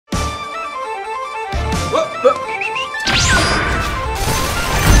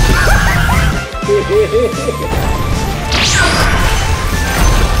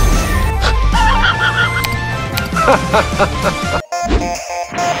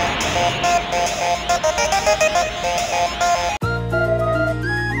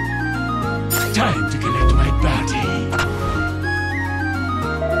Time to collect my bounty.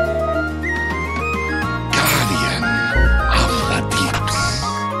 Guardian of the deeps.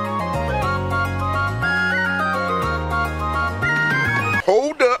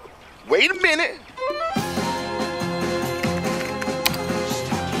 Hold up. Wait a minute.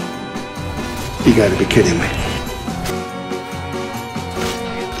 You gotta be kidding me.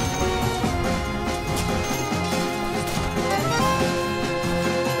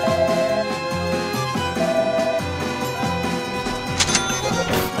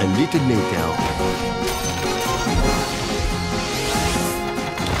 A little later.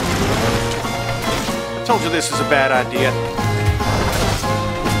 I told you this is a bad idea.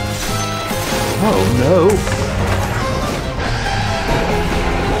 Oh no.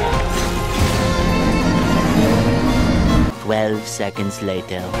 12 seconds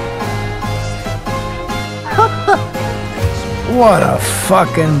later. What a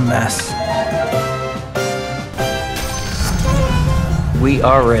fucking mess. We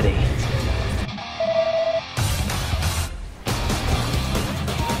are ready.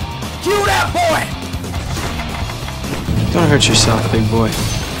 Cue that boy! Don't hurt yourself, big boy.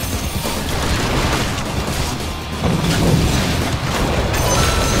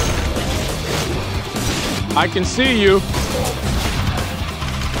 I can see you.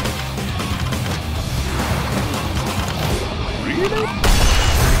 Really?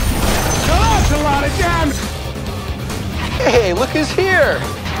 That's a lot of damage! Hey, look who's here!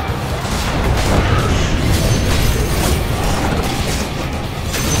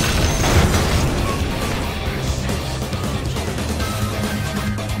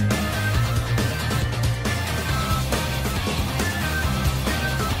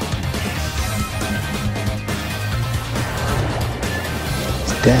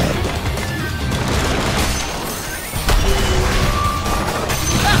 Dead.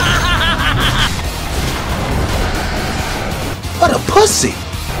 What a pussy!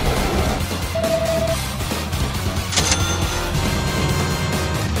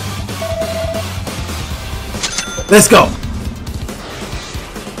 Let's go!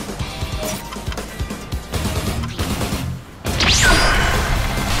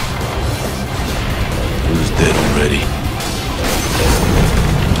 Who's dead already?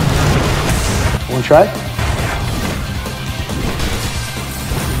 One try?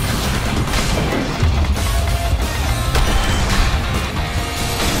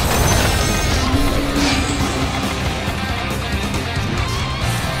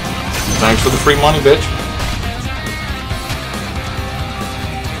 Thanks for the free money, bitch.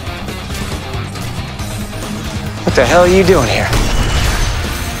 What the hell are you doing here?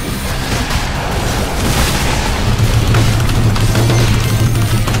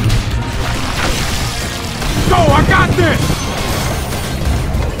 Go, I got this!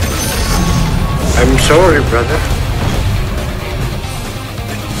 I'm sorry, brother.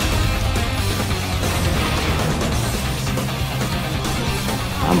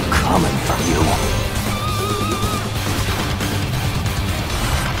 I'm coming for you.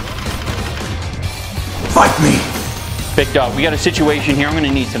 Fight me! Big dog, we got a situation here. I'm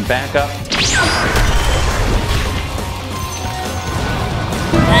gonna need some backup.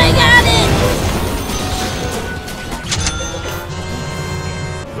 I got it!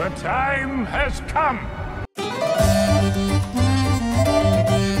 The time has come!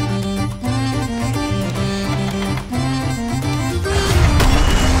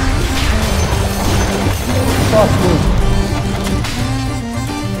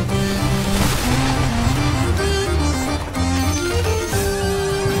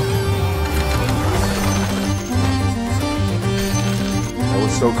 I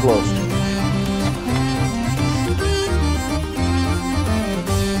was so close.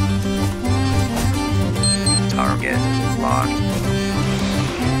 Target locked.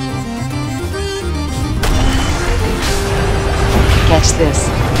 Catch this.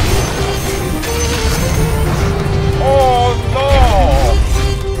 Oh no!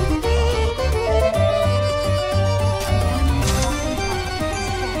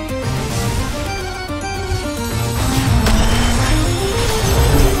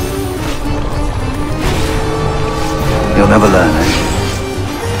 You'll never learn, eh?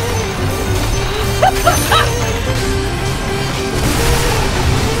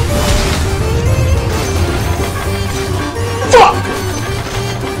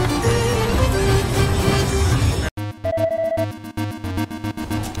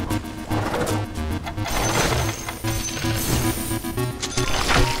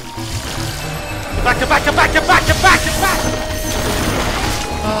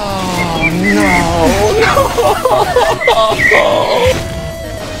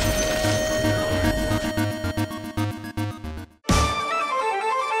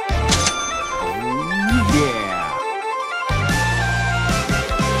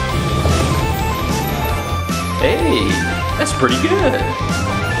 Hey, that's pretty good.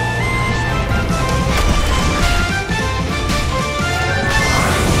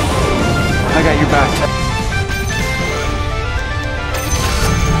 I got your back.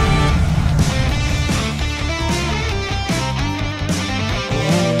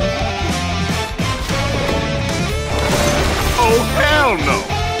 Oh, hell no!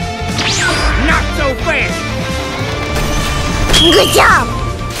 Not so fast! Good job!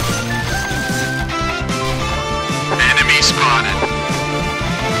 Enemy spotted.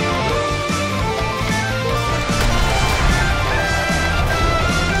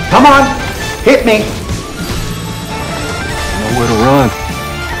 Come on, hit me. Nowhere to run.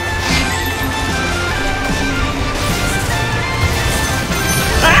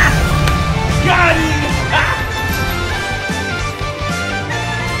 Got him!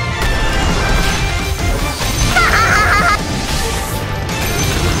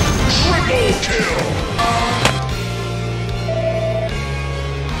 Triple kill.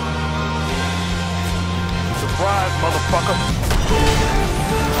 Surprise, motherfucker.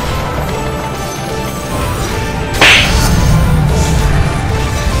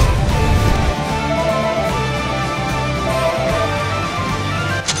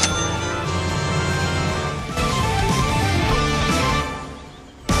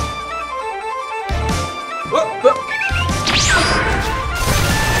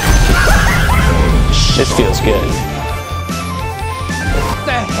 This feels good. What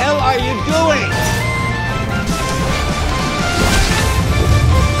the hell are you doing?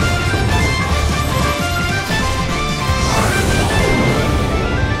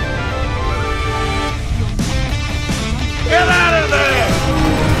 Get out of there!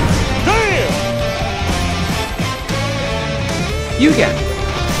 Damn! You get it.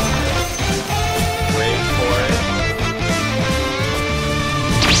 Wait for it.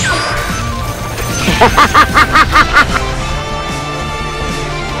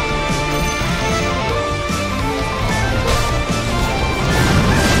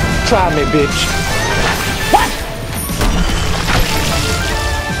 Try me, bitch.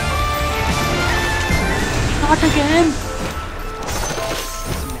 Not again.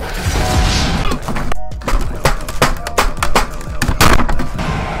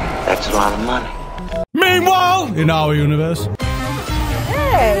 That's a lot of money. Meanwhile, in our universe.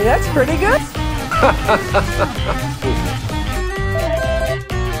 Hey, that's pretty good.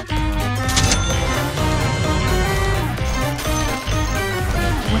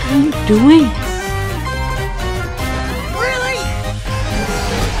 What are you doing?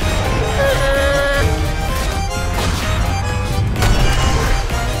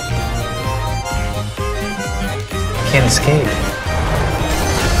 Can't escape.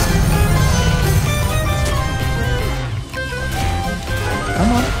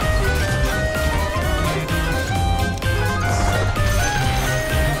 Come on.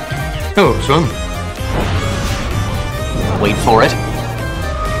 Hello, son. Wait for it.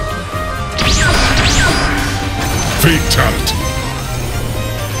 Fatality.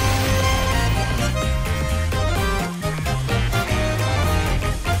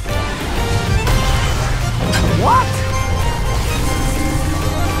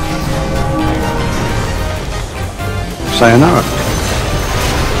 Sayonara.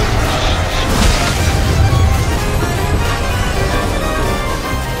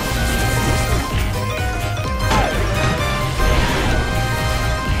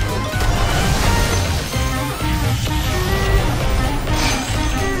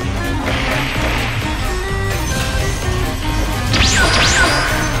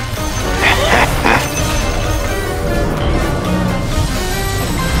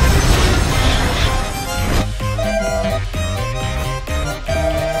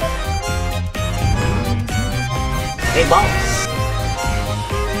 Hey, boss.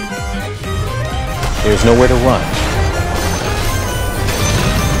 There's nowhere to run.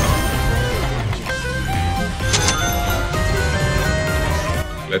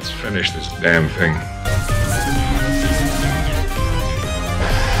 Let's finish this damn thing.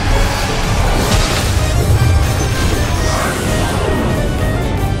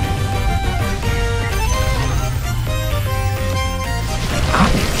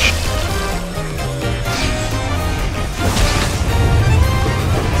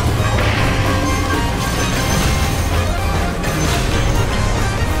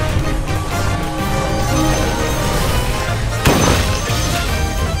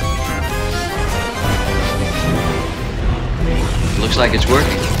 Looks like it's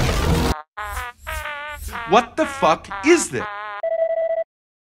working. What the fuck is this?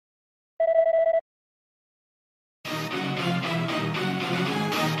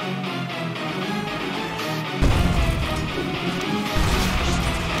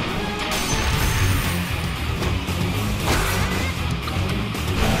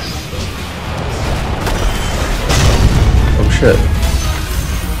 Oh shit.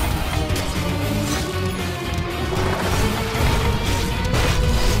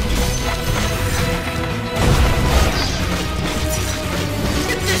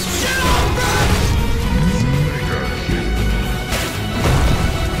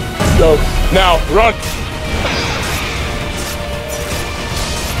 Go. Now, run!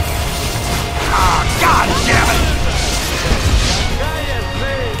 Ah, God damn it!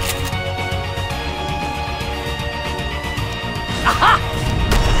 Aha!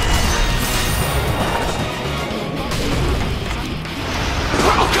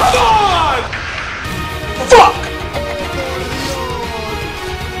 Oh, come on! Fuck!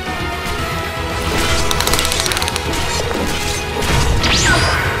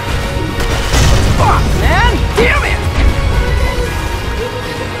 Fuck, man! Damn it!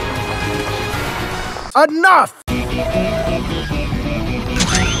 Enough!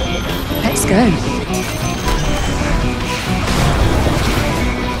 Let's go.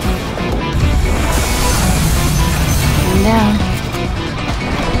 Calm down.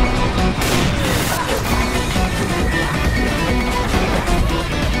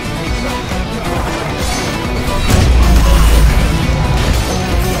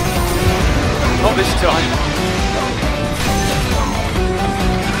 Not this time.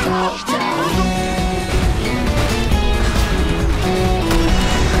 No.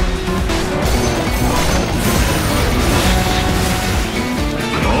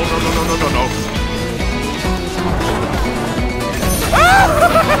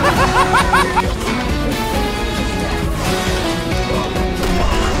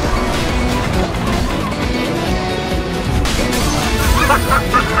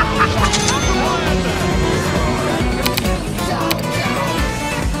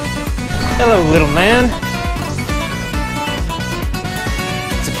 Hello, little man.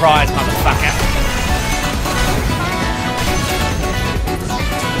 Surprise, motherfucker.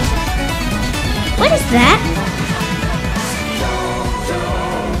 What is that?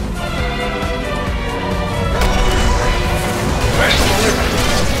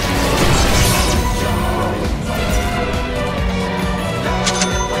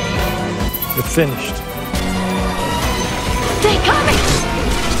 You're finished. They're coming!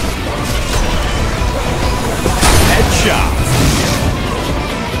 Headshot!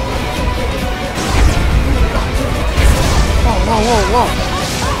 Whoa.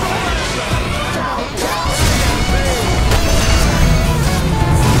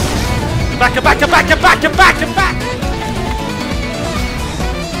 Back!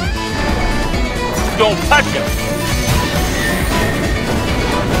 Don't touch him!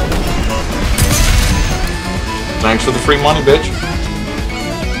 Thanks for the free money, bitch.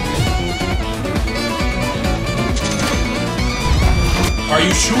 Are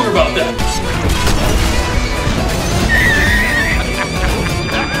you sure about that?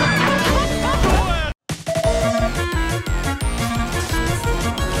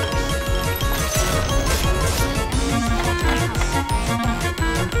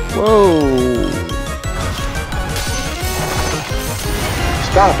 Whoa.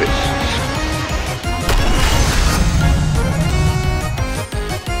 Stop it.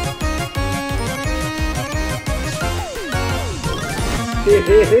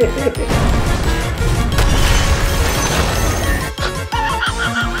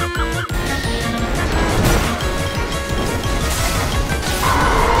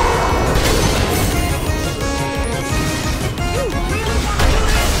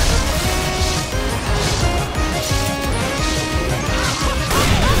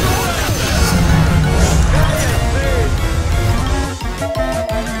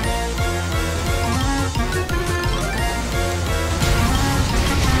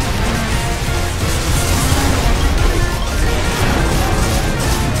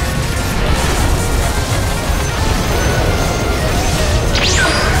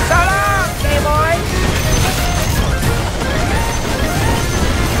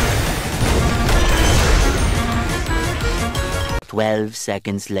 "12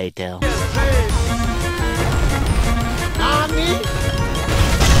 seconds later.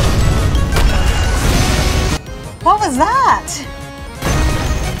 What was that?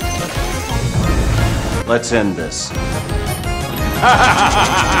 Let's end this.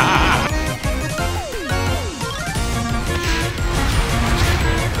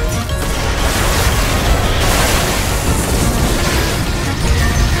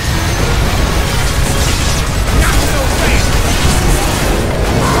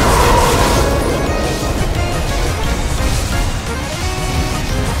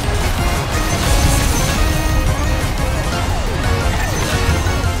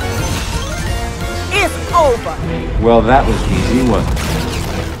 Well, that was easy, wasn't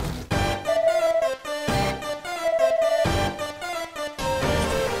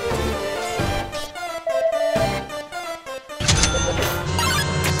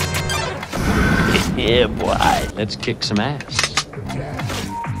it? Yeah, boy. Let's kick some ass.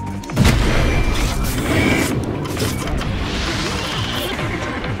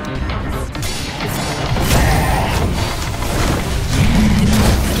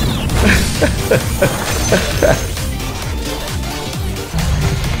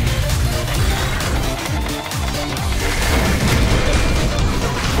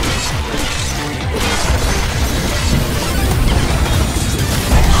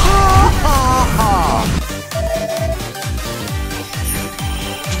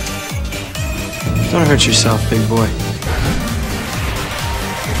 Don't hurt yourself, big boy.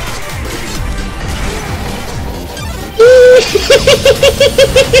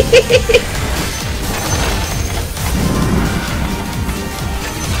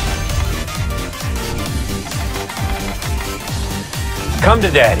 Come to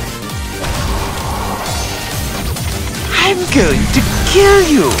daddy. I'm going to kill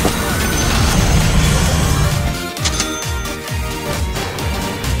you.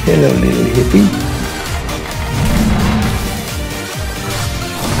 Hello, little hippie.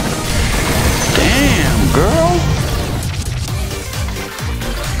 Damn, girl.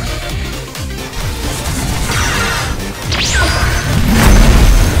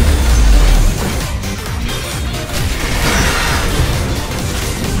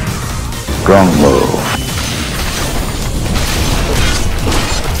 Strong move.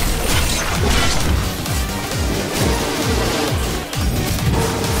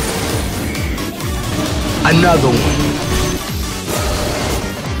 Another one.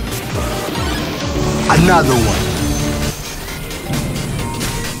 Another one.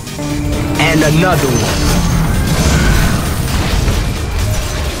 And another one.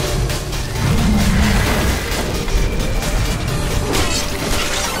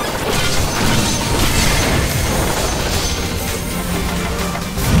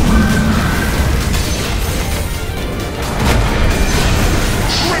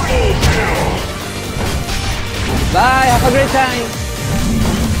 Bye, have a great time.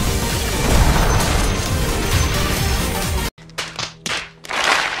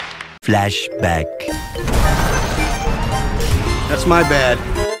 Flashback. That's my bad.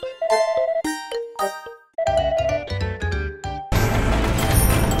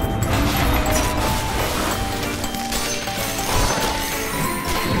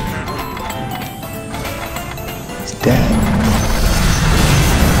 He's dead.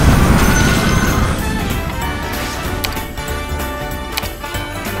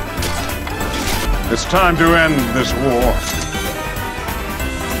 It's time to end this war.